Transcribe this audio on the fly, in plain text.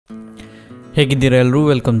ಹೇಗಿದ್ದೀರಾ ಎಲ್ಲರೂ,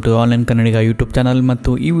 welcome to online Kannadiga YouTube channel. ಮತ್ತು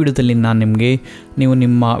ಈ ವಿಡಿಯೋದಲ್ಲಿ ನಾನು ನಿಮಗೆ ನೀವು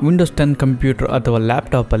ನಿಮ್ಮ ವಿಂಡೋಸ್ 10 ಕಂಪ್ಯೂಟರ್ ಅಥವಾ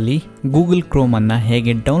ಲ್ಯಾಪ್ಟಾಪಲ್ಲಿ ಗೂಗಲ್ ಕ್ರೋಮನ್ನು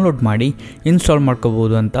ಹೇಗೆ ಡೌನ್ಲೋಡ್ ಮಾಡಿ ಇನ್ಸ್ಟಾಲ್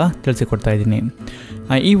ಮಾಡ್ಕೋಬೋದು ಅಂತ ತಿಳಿಸಿಕೊಡ್ತಾ ಇದ್ದೀನಿ.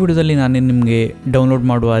 ಈ ವಿಡಿಯೋದಲ್ಲಿ ನಾನು ನಿಮಗೆ ಡೌನ್ಲೋಡ್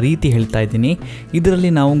ಮಾಡುವ ರೀತಿ ಹೇಳ್ತಾ ಇದ್ದೀನಿ.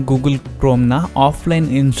 ಇದರಲ್ಲಿ ನಾವು ಗೂಗಲ್ ಕ್ರೋಮ್ನ ಆಫ್ಲೈನ್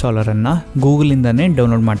ಇನ್ಸ್ಟಾಲರನ್ನು ಗೂಗಲಿಂದನೇ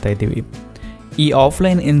ಡೌನ್ಲೋಡ್ ಮಾಡ್ತಾ ಇದ್ದೀವಿ. ಈ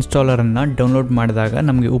ಆಫ್ಲೈನ್ ಇನ್ಸ್ಟಾಲರನ್ನು ಡೌನ್ಲೋಡ್ ಮಾಡಿದಾಗ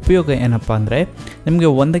ನಮಗೆ ಉಪಯೋಗ ಏನಪ್ಪ ಅಂದರೆ, ನಿಮಗೆ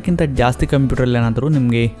ಒಂದಕ್ಕಿಂತ ಜಾಸ್ತಿ ಕಂಪ್ಯೂಟರಲ್ಲಿ ಏನಾದರೂ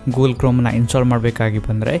ನಿಮಗೆ ಗೂಗಲ್ ಕ್ರೋಮನ್ನು ಇನ್ಸ್ಟಾಲ್ ಮಾಡಬೇಕಾಗಿ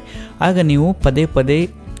ಬಂದರೆ ಆಗ ನೀವು ಪದೇ ಪದೇ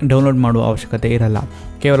ಡೌನ್ಲೋಡ್ ಮಾಡುವ ಅವಶ್ಯಕತೆ ಇರಲ್ಲ.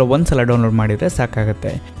 ಕೇವಲ ಒಂದು ಸಲ ಡೌನ್ಲೋಡ್ ಮಾಡಿದರೆ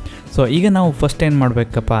ಸಾಕಾಗುತ್ತೆ. ಸೊ ಈಗ ನಾವು ಫಸ್ಟ್ ಏನು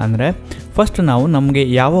ಮಾಡಬೇಕಪ್ಪ ಅಂದರೆ, ಫಸ್ಟ್ ನಾವು ನಮಗೆ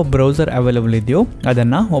ಯಾವ ಬ್ರೌಸರ್ ಅವೈಲೇಬಲ್ ಇದೆಯೋ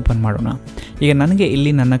ಅದನ್ನು ಓಪನ್ ಮಾಡೋಣ. ಈಗ ನನಗೆ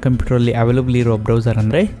ಇಲ್ಲಿ ನನ್ನ ಕಂಪ್ಯೂಟರಲ್ಲಿ ಅವೈಲೇಬಲ್ ಇರೋ ಬ್ರೌಸರ್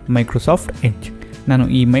ಅಂದರೆ ಮೈಕ್ರೋಸಾಫ್ಟ್ ಎಡ್ಜ್. ನಾನು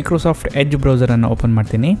ಈ ಮೈಕ್ರೋಸಾಫ್ಟ್ ಎಡ್ಜ್ ಬ್ರೌಸರನ್ನು ಓಪನ್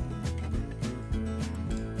ಮಾಡ್ತೀನಿ.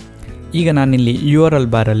 ಈಗ ನಾನಿಲ್ಲಿ URL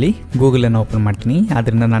ಬಾರಲ್ಲಿ ಗೂಗಲನ್ನು ಓಪನ್ ಮಾಡ್ತೀನಿ.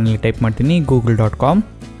 ಆದ್ದರಿಂದ ನಾನಿಲ್ಲಿ ಟೈಪ್ ಮಾಡ್ತೀನಿ google.com.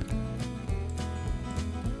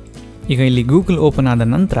 ಈಗ ಇಲ್ಲಿ ಗೂಗಲ್ ಓಪನ್ ಆದ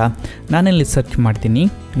ನಂತರ ನಾನಿಲ್ಲಿ ಸರ್ಚ್ ಮಾಡ್ತೀನಿ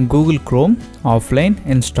ಗೂಗಲ್ ಕ್ರೋಮ್ ಆಫ್ಲೈನ್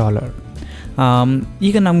ಇನ್ಸ್ಟಾಲರ್.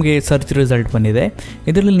 ಈಗ ನಮಗೆ ಸರ್ಚ್ ರಿಸಲ್ಟ್ ಬಂದಿದೆ.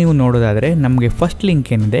 ಇದರಲ್ಲಿ ನೀವು ನೋಡೋದಾದರೆ ನಮಗೆ ಫಸ್ಟ್ ಲಿಂಕ್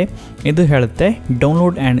ಏನಿದೆ ಇದು ಹೇಳುತ್ತೆ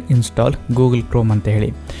download and install Google Chrome ಅಂತ ಹೇಳಿ.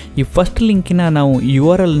 ಈ ಫಸ್ಟ್ ಲಿಂಕಿನ ನಾವು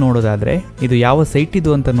URL ನೋಡೋದಾದರೆ ಇದು ಯಾವ ಸೈಟ್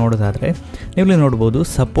ಇದು ಅಂತ ನೋಡೋದಾದರೆ ನೀವು ನೋಡ್ಬೋದು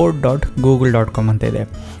support.google.com ಅಂತ ಇದೆ.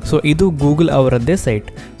 ಸೊ ಇದು ಗೂಗಲ್ ಅವರದ್ದೇ ಸೈಟ್.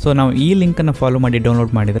 ಸೊ ನಾವು ಈ ಲಿಂಕನ್ನು ಫಾಲೋ ಮಾಡಿ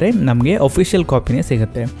ಡೌನ್ಲೋಡ್ ಮಾಡಿದರೆ ನಮಗೆ ಅಫಿಷಿಯಲ್ ಕಾಪಿನೇ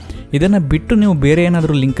ಸಿಗುತ್ತೆ. ಇದನ್ನು ಬಿಟ್ಟು ನೀವು ಬೇರೆ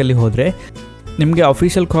ಏನಾದರೂ ಲಿಂಕಲ್ಲಿ ಹೋದರೆ ನಿಮಗೆ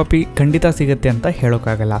ಅಫಿಷಿಯಲ್ ಕಾಪಿ ಖಂಡಿತ ಸಿಗುತ್ತೆ ಅಂತ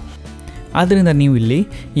ಹೇಳೋಕ್ಕಾಗಲ್ಲ. ಆದ್ದರಿಂದ ನೀವು ಇಲ್ಲಿ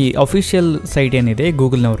ಈ ಅಫಿಷಿಯಲ್ ಸೈಟ್ ಏನಿದೆ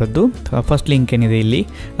ಗೂಗಲ್ನವರದ್ದು ಫಸ್ಟ್ ಲಿಂಕ್ ಏನಿದೆ ಇಲ್ಲಿ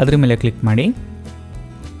ಅದರ ಮೇಲೆ ಕ್ಲಿಕ್ ಮಾಡಿ.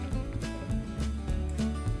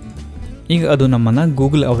 ಈಗ ಅದು ನಮ್ಮನ್ನು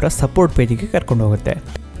ಗೂಗಲ್ ಅವರ ಸಪೋರ್ಟ್ ಪೇಜಿಗೆ ಕರ್ಕೊಂಡು ಹೋಗುತ್ತೆ.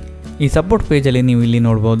 ಈ ಸಪೋರ್ಟ್ ಪೇಜಲ್ಲಿ ನೀವು ಇಲ್ಲಿ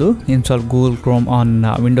ನೋಡ್ಬೋದು install Google Chrome on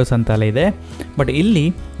Windows ಅಂತೆಲ್ಲ ಇದೆ. ಬಟ್ ಇಲ್ಲಿ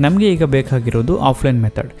ನಮಗೆ ಈಗ ಬೇಕಾಗಿರೋದು ಆಫ್ಲೈನ್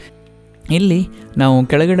ಮೆಥಡ್. ಇಲ್ಲಿ ನಾವು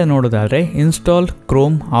ಕೆಳಗಡೆ ನೋಡೋದಾದರೆ ಇನ್ಸ್ಟಾಲ್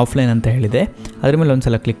ಕ್ರೋಮ್ ಆಫ್ಲೈನ್ ಅಂತ ಹೇಳಿದೆ. ಅದರ ಮೇಲೆ ಒಂದು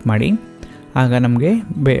ಸಲ ಕ್ಲಿಕ್ ಮಾಡಿ. ಆಗ ನಮಗೆ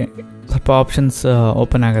ಸ್ವಲ್ಪ ಆಪ್ಷನ್ಸ್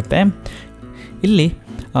ಓಪನ್ ಆಗುತ್ತೆ. ಇಲ್ಲಿ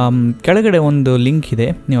ಕೆಳಗಡೆ ಒಂದು ಲಿಂಕ್ ಇದೆ,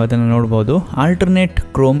 ನೀವು ಅದನ್ನು ನೋಡ್ಬೋದು, ಆಲ್ಟರ್ನೇಟ್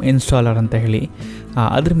ಕ್ರೋಮ್ ಇನ್ಸ್ಟಾಲರ್ ಅಂತ ಹೇಳಿ.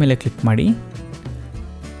 ಅದ್ರ ಮೇಲೆ ಕ್ಲಿಕ್ ಮಾಡಿ.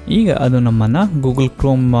 ಈಗ ಅದು ನಮ್ಮನ್ನು ಗೂಗಲ್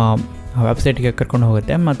ಕ್ರೋಮ್ ವೆಬ್ಸೈಟ್ಗೆ ಕರ್ಕೊಂಡು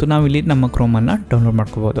ಹೋಗುತ್ತೆ ಮತ್ತು ನಾವಿಲ್ಲಿ ನಮ್ಮ ಕ್ರೋಮನ್ನು ಡೌನ್ಲೋಡ್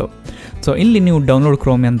ಮಾಡ್ಕೋಬೋದು. ಸೊ ಇಲ್ಲಿ ನೀವು ಡೌನ್ಲೋಡ್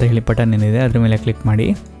ಕ್ರೋಮ್ ಅಂತ ಹೇಳಿ ಬಟನ್ ಏನಿದೆ ಅದ್ರ ಮೇಲೆ ಕ್ಲಿಕ್ ಮಾಡಿ.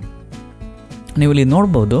 ನೀವು ಇಲ್ಲಿ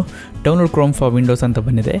ನೋಡ್ಬೋದು ಡೌನ್ಲೋಡ್ ಕ್ರೋಮ್ ಫಾರ್ ವಿಂಡೋಸ್ ಅಂತ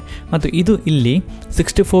ಬಂದಿದೆ ಮತ್ತು ಇದು ಇಲ್ಲಿ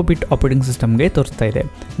 64 ಬಿಟ್ ಆಪರೇಟಿಂಗ್ ಸಿಸ್ಟಮ್ಗೆ ತೋರಿಸ್ತಾ ಇದೆ.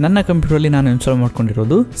 ನನ್ನ ಕಂಪ್ಯೂಟರಲ್ಲಿ ನಾನು ಇನ್ಸ್ಟಾಲ್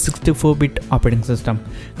ಮಾಡ್ಕೊಂಡಿರೋದು 64 ಬಿಟ್ ಆಪರೇಟಿಂಗ್ ಸಿಸ್ಟಮ್.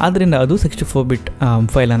 ಆದ್ದರಿಂದ ಅದು 64 ಬಿಟ್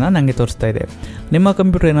ಫೈಲನ್ನು ನನಗೆ ತೋರಿಸ್ತಾ ಇದೆ. ನಿಮ್ಮ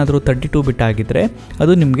ಕಂಪ್ಯೂಟರ್ ಏನಾದರೂ 32 ಬಿಟ್ ಆಗಿದ್ದರೆ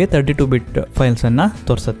ಅದು ನಿಮಗೆ 32 ಬಿಟ್ ಫೈಲ್ಸನ್ನು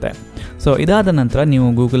ತೋರಿಸುತ್ತೆ. ಸೊ ಇದಾದ ನಂತರ ನೀವು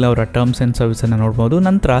ಗೂಗಲ್ ಅವರ ಟರ್ಮ್ಸ್ ಆ್ಯಂಡ್ ಸರ್ವಿಸನ್ನು ನೋಡ್ಬೋದು.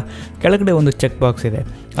 ನಂತರ ಕೆಳಗಡೆ ಒಂದು ಚೆಕ್ ಬಾಕ್ಸ್ ಇದೆ.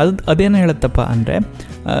 ಅದೇನು ಹೇಳುತ್ತಪ್ಪ ಅಂದರೆ,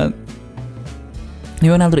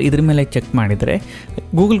 ನೀವೇನಾದರೂ ಇದ್ರ ಮೇಲೆ ಚೆಕ್ ಮಾಡಿದರೆ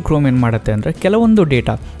ಗೂಗಲ್ ಕ್ರೋಮ್ ಏನು ಮಾಡುತ್ತೆ ಅಂದರೆ, ಕೆಲವೊಂದು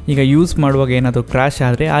ಡೇಟಾ ಈಗ ಯೂಸ್ ಮಾಡುವಾಗ ಏನಾದರೂ ಕ್ರ್ಯಾಶ್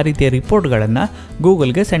ಆದರೆ ಆ ರೀತಿಯ ರಿಪೋರ್ಟ್ಗಳನ್ನು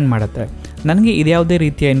ಗೂಗಲ್ಗೆ ಸೆಂಡ್ ಮಾಡುತ್ತೆ. ನನಗೆ ಇದ್ಯಾವುದೇ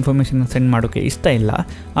ರೀತಿಯ ಇನ್ಫಾರ್ಮೇಷನ್ ಸೆಂಡ್ ಮಾಡೋಕ್ಕೆ ಇಷ್ಟ ಇಲ್ಲ.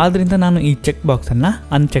 ಆದ್ದರಿಂದ ನಾನು ಈ ಚೆಕ್ ಬಾಕ್ಸನ್ನು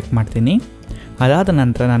ಅನ್ಚೆಕ್ ಮಾಡ್ತೀನಿ. ಅದಾದ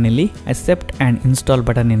ನಂತರ ನಾನಿಲ್ಲಿ ಅಕ್ಸೆಪ್ಟ್ ಆ್ಯಂಡ್ ಇನ್ಸ್ಟಾಲ್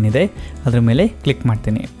ಬಟನ್ ಏನಿದೆ ಅದರ ಮೇಲೆ ಕ್ಲಿಕ್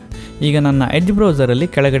ಮಾಡ್ತೀನಿ. ಈಗ ನನ್ನ ಎಡ್ಜ್ ಬ್ರೌಸರಲ್ಲಿ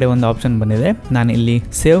ಕೆಳಗಡೆ ಒಂದು ಆಪ್ಷನ್ ಬಂದಿದೆ. ನಾನು ಇಲ್ಲಿ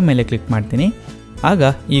ಸೇವ್ ಮೇಲೆ ಕ್ಲಿಕ್ ಮಾಡ್ತೀನಿ. ಆಗ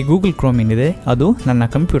ಈ ಗೂಗಲ್ ಕ್ರೋಮ್ ಏನಿದೆ ಅದು ನನ್ನ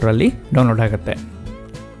ಕಂಪ್ಯೂಟರಲ್ಲಿ ಡೌನ್ಲೋಡ್ ಆಗುತ್ತೆ.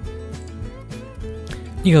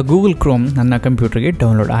 ಈಗ ಗೂಗಲ್ ಕ್ರೋಮ್ ನನ್ನ ಕಂಪ್ಯೂಟರ್ಗೆ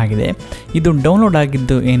ಡೌನ್ಲೋಡ್ ಆಗಿದೆ. ಇದು ಡೌನ್ಲೋಡ್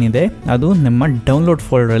ಆಗಿದ್ದು ಏನಿದೆ ಅದು ನಿಮ್ಮ ಡೌನ್ಲೋಡ್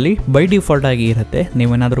ಫೋಲ್ಡರಲ್ಲಿ ಬೈ ಡಿಫಾಲ್ಟ್ ಆಗಿ ಇರುತ್ತೆ.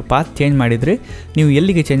 ನೀವೇನಾದರೂ ಪಾತ್ ಚೇಂಜ್ ಮಾಡಿದರೆ ನೀವು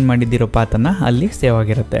ಎಲ್ಲಿಗೆ ಚೇಂಜ್ ಮಾಡಿದ್ದೀರೋ ಪಾತನ್ನು ಅಲ್ಲಿ ಸೇವ್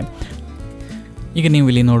ಆಗಿರುತ್ತೆ. ಈಗ ನೀವು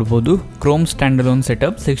ಇಲ್ಲಿ ನೋಡ್ಬೋದು ಕ್ರೋಮ್ ಸ್ಟ್ಯಾಂಡಲೋನ್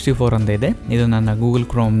ಸೆಟಪ್ 64 ಅಂತ ಇದೆ. ಇದು ನನ್ನ ಗೂಗಲ್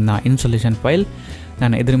ಕ್ರೋಮ್ನ ಇನ್ಸ್ಟಾಲೇಷನ್ ಫೈಲ್.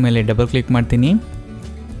 ನಾನು ಇದ್ರ ಮೇಲೆ ಡಬಲ್ ಕ್ಲಿಕ್ ಮಾಡ್ತೀನಿ.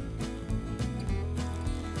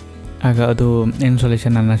 ಆಗ ಅದು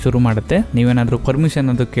ಇನ್ಸ್ಟಾಲೇಷನನ್ನು ಶುರು ಮಾಡುತ್ತೆ. ನೀವೇನಾದರೂ ಪರ್ಮಿಷನ್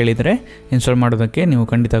ಅದು ಕೇಳಿದರೆ ಇನ್ಸ್ಟಾಲ್ ಮಾಡೋದಕ್ಕೆ ನೀವು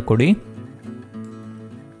ಖಂಡಿತ ಕೊಡಿ.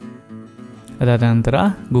 ಅದಾದ ನಂತರ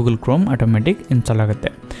ಗೂಗಲ್ ಕ್ರೋಮ್ ಆಟೋಮೆಟಿಕ್ ಇನ್ಸ್ಟಾಲ್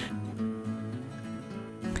ಆಗುತ್ತೆ.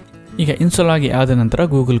 ಈಗ ಇನ್ಸ್ಟಾಲ್ ಆಗಿ ಆದ ನಂತರ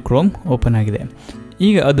ಗೂಗಲ್ ಕ್ರೋಮ್ ಓಪನ್ ಆಗಿದೆ.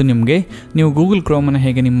 ಈಗ ಅದು ನಿಮಗೆ ನೀವು ಗೂಗಲ್ ಕ್ರೋಮನ್ನು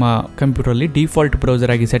ಹೇಗೆ ನಿಮ್ಮ ಕಂಪ್ಯೂಟರಲ್ಲಿ ಡಿಫಾಲ್ಟ್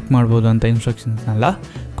ಬ್ರೌಸರ್ ಆಗಿ ಸೆಟ್ ಮಾಡ್ಬೋದು ಅಂತ ಇನ್ಸ್ಟ್ರಕ್ಷನ್ಸ್ನೆಲ್ಲ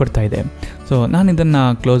ಕೊಡ್ತಾ ಇದೆ. ಸೊ ನಾನು ಇದನ್ನು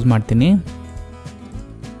ಕ್ಲೋಸ್ ಮಾಡ್ತೀನಿ.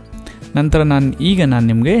 ನಂತರ ನಾನು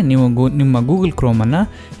ನಿಮಗೆ ನಿಮ್ಮ ಗೂಗಲ್ ಕ್ರೋಮನ್ನು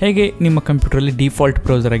ಹೇಗೆ ನಿಮ್ಮ ಕಂಪ್ಯೂಟರಲ್ಲಿ ಡಿಫಾಲ್ಟ್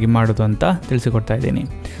ಬ್ರೌಸರ್ ಆಗಿ ಮಾಡೋದು ಅಂತ ತಿಳಿಸಿಕೊಡ್ತಾ ಇದ್ದೀನಿ.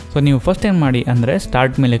 ಸೊ ನೀವು ಫಸ್ಟ್ ಏನು ಮಾಡಿ ಅಂದರೆ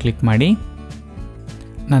ಸ್ಟಾರ್ಟ್ ಮೇಲೆ ಕ್ಲಿಕ್ ಮಾಡಿ.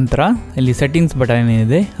 ನಂತರ ಇಲ್ಲಿ ಸೆಟ್ಟಿಂಗ್ಸ್ ಬಟನ್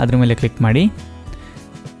ಏನಿದೆ ಅದ್ರ ಮೇಲೆ ಕ್ಲಿಕ್ ಮಾಡಿ.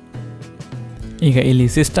 ಈಗ ಇಲ್ಲಿ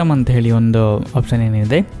ಸಿಸ್ಟಮ್ ಅಂತ ಹೇಳಿ ಒಂದು ಆಪ್ಷನ್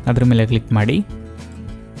ಏನಿದೆ ಅದ್ರ ಮೇಲೆ ಕ್ಲಿಕ್ ಮಾಡಿ.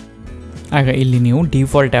 ಆಗ ಇಲ್ಲಿ ನೀವು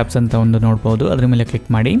ಡಿಫಾಲ್ಟ್ ಆ್ಯಪ್ಸ್ ಅಂತ ಒಂದು ನೋಡ್ಬೋದು, ಅದ್ರ ಮೇಲೆ ಕ್ಲಿಕ್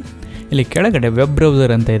ಮಾಡಿ. ಇಲ್ಲಿ ಕೆಳಗಡೆ ವೆಬ್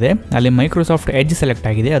ಬ್ರೌಸರ್ ಅಂತ ಇದೆ, ಅಲ್ಲಿ ಮೈಕ್ರೋಸಾಫ್ಟ್ ಎಡ್ಜ್ ಸೆಲೆಕ್ಟ್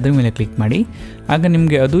ಆಗಿದೆ, ಅದ್ರ ಮೇಲೆ ಕ್ಲಿಕ್ ಮಾಡಿ. ಆಗ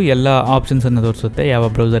ನಿಮಗೆ ಅದು ಎಲ್ಲ ಆಪ್ಷನ್ಸನ್ನು ತೋರಿಸುತ್ತೆ ಯಾವ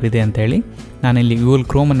ಬ್ರೌಸರ್ ಇದೆ ಅಂತೇಳಿ. ನಾನಿಲ್ಲಿ ಗೂಗಲ್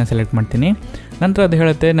ಕ್ರೋಮನ್ನು ಸೆಲೆಕ್ಟ್ ಮಾಡ್ತೀನಿ. ನಂತರ ಅದು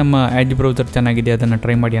ಹೇಳುತ್ತೆ ನಮ್ಮ ಎಡ್ಜ್ ಬ್ರೌಸರ್ ಚೆನ್ನಾಗಿದೆ, ಅದನ್ನು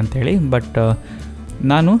ಟ್ರೈ ಮಾಡಿ ಅಂತೇಳಿ. ಬಟ್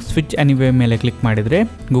ನಾನು ಸ್ವಿಚ್ ಎನಿವೇ ಮೇಲೆ ಕ್ಲಿಕ್ ಮಾಡಿದರೆ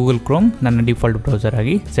ಗೂಗಲ್ ಕ್ರೋಮ್ ನನ್ನ ಡಿಫಾಲ್ಟ್ ಬ್ರೌಸರ್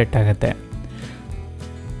ಆಗಿ ಸೆಟ್ ಆಗುತ್ತೆ.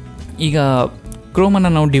 ಈಗ ಕ್ರೋಮನ್ನು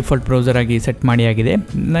ನಾವು ಡಿಫಾಲ್ಟ್ ಬ್ರೌಸರ್ ಆಗಿ ಸೆಟ್ ಮಾಡಿ ಆಗಿದೆ.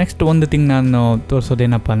 ನೆಕ್ಸ್ಟ್ ಒಂದು ಥಿಂಗ್ ನಾನು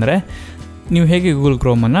ತೋರಿಸೋದೇನಪ್ಪ ಅಂದರೆ, ನೀವು ಹೇಗೆ ಗೂಗಲ್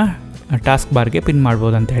ಕ್ರೋಮನ್ನು ಟಾಸ್ಕ್ ಬಾರ್ಗೆ ಪಿನ್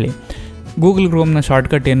ಮಾಡ್ಬೋದು ಅಂತ ಹೇಳಿ. ಗೂಗಲ್ ಕ್ರೋಮ್ನ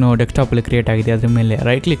ಶಾರ್ಟ್ಕಟ್ ಏನು ಡೆಸ್ಕ್ಟಾಪಲ್ಲಿ ಕ್ರಿಯೇಟ್ ಆಗಿದೆ ಅದ್ರ ಮೇಲೆ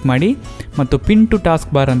ರೈಟ್ ಕ್ಲಿಕ್ ಮಾಡಿ ಮತ್ತು ಪಿನ್ ಟು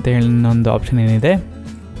ಟಾಸ್ಕ್ ಬಾರ್ ಅಂತ ಹೇಳಿ ಒಂದು ಆಪ್ಷನ್ ಏನಿದೆ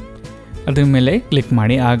ಅದ್ರ ಮೇಲೆ ಕ್ಲಿಕ್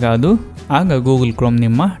ಮಾಡಿ. ಆಗ ಗೂಗಲ್ ಕ್ರೋಮ್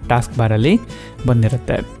ನಿಮ್ಮ ಟಾಸ್ಕ್ ಬಾರಲ್ಲಿ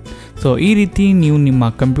ಬಂದಿರುತ್ತೆ. ಸೊ ಈ ರೀತಿ ನೀವು ನಿಮ್ಮ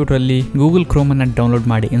ಕಂಪ್ಯೂಟ್ರಲ್ಲಿ ಗೂಗಲ್ ಕ್ರೋಮನ್ನು ಡೌನ್ಲೋಡ್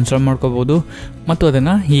ಮಾಡಿ ಇನ್ಸ್ಟಾಲ್ ಮಾಡ್ಕೋಬೋದು ಮತ್ತು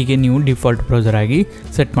ಅದನ್ನು ಹೀಗೆ ನೀವು ಡಿಫಾಲ್ಟ್ ಬ್ರೌಸರ್ ಆಗಿ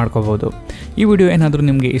ಸೆಟ್ ಮಾಡ್ಕೋಬೋದು. ಈ ವಿಡಿಯೋ ಏನಾದರೂ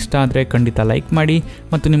ನಿಮಗೆ ಇಷ್ಟ ಆದರೆ ಖಂಡಿತ ಲೈಕ್ ಮಾಡಿ,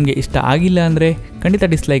 ಮತ್ತು ನಿಮಗೆ ಇಷ್ಟ ಆಗಿಲ್ಲ ಅಂದರೆ ಖಂಡಿತ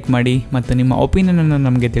ಡಿಸ್ಲೈಕ್ ಮಾಡಿ ಮತ್ತು ನಿಮ್ಮ ಒಪಿನಿಯನನ್ನು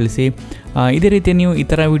ನಮಗೆ ತಿಳಿಸಿ. ಇದೇ ರೀತಿ ನೀವು ಈ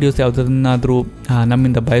ಥರ ವೀಡಿಯೋಸ್ ಯಾವುದನ್ನಾದರೂ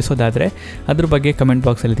ನಮ್ಮಿಂದ ಬಯಸೋದಾದರೆ ಅದ್ರ ಬಗ್ಗೆ ಕಮೆಂಟ್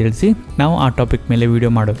ಬಾಕ್ಸಲ್ಲಿ ತಿಳಿಸಿ. ನಾವು ಆ ಟಾಪಿಕ್ ಮೇಲೆ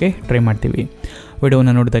ವೀಡಿಯೋ ಮಾಡೋಕ್ಕೆ ಟ್ರೈ ಮಾಡ್ತೀವಿ.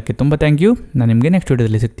 ವಿಡಿಯೋವನ್ನು ನೋಡೋದಕ್ಕೆ ತುಂಬ ಥ್ಯಾಂಕ್ ಯು. ನಾನು ನಿಮಗೆ ನೆಕ್ಸ್ಟ್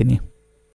ವೀಡಿಯೋದಲ್ಲಿ ಸಿಗ್ತೀನಿ.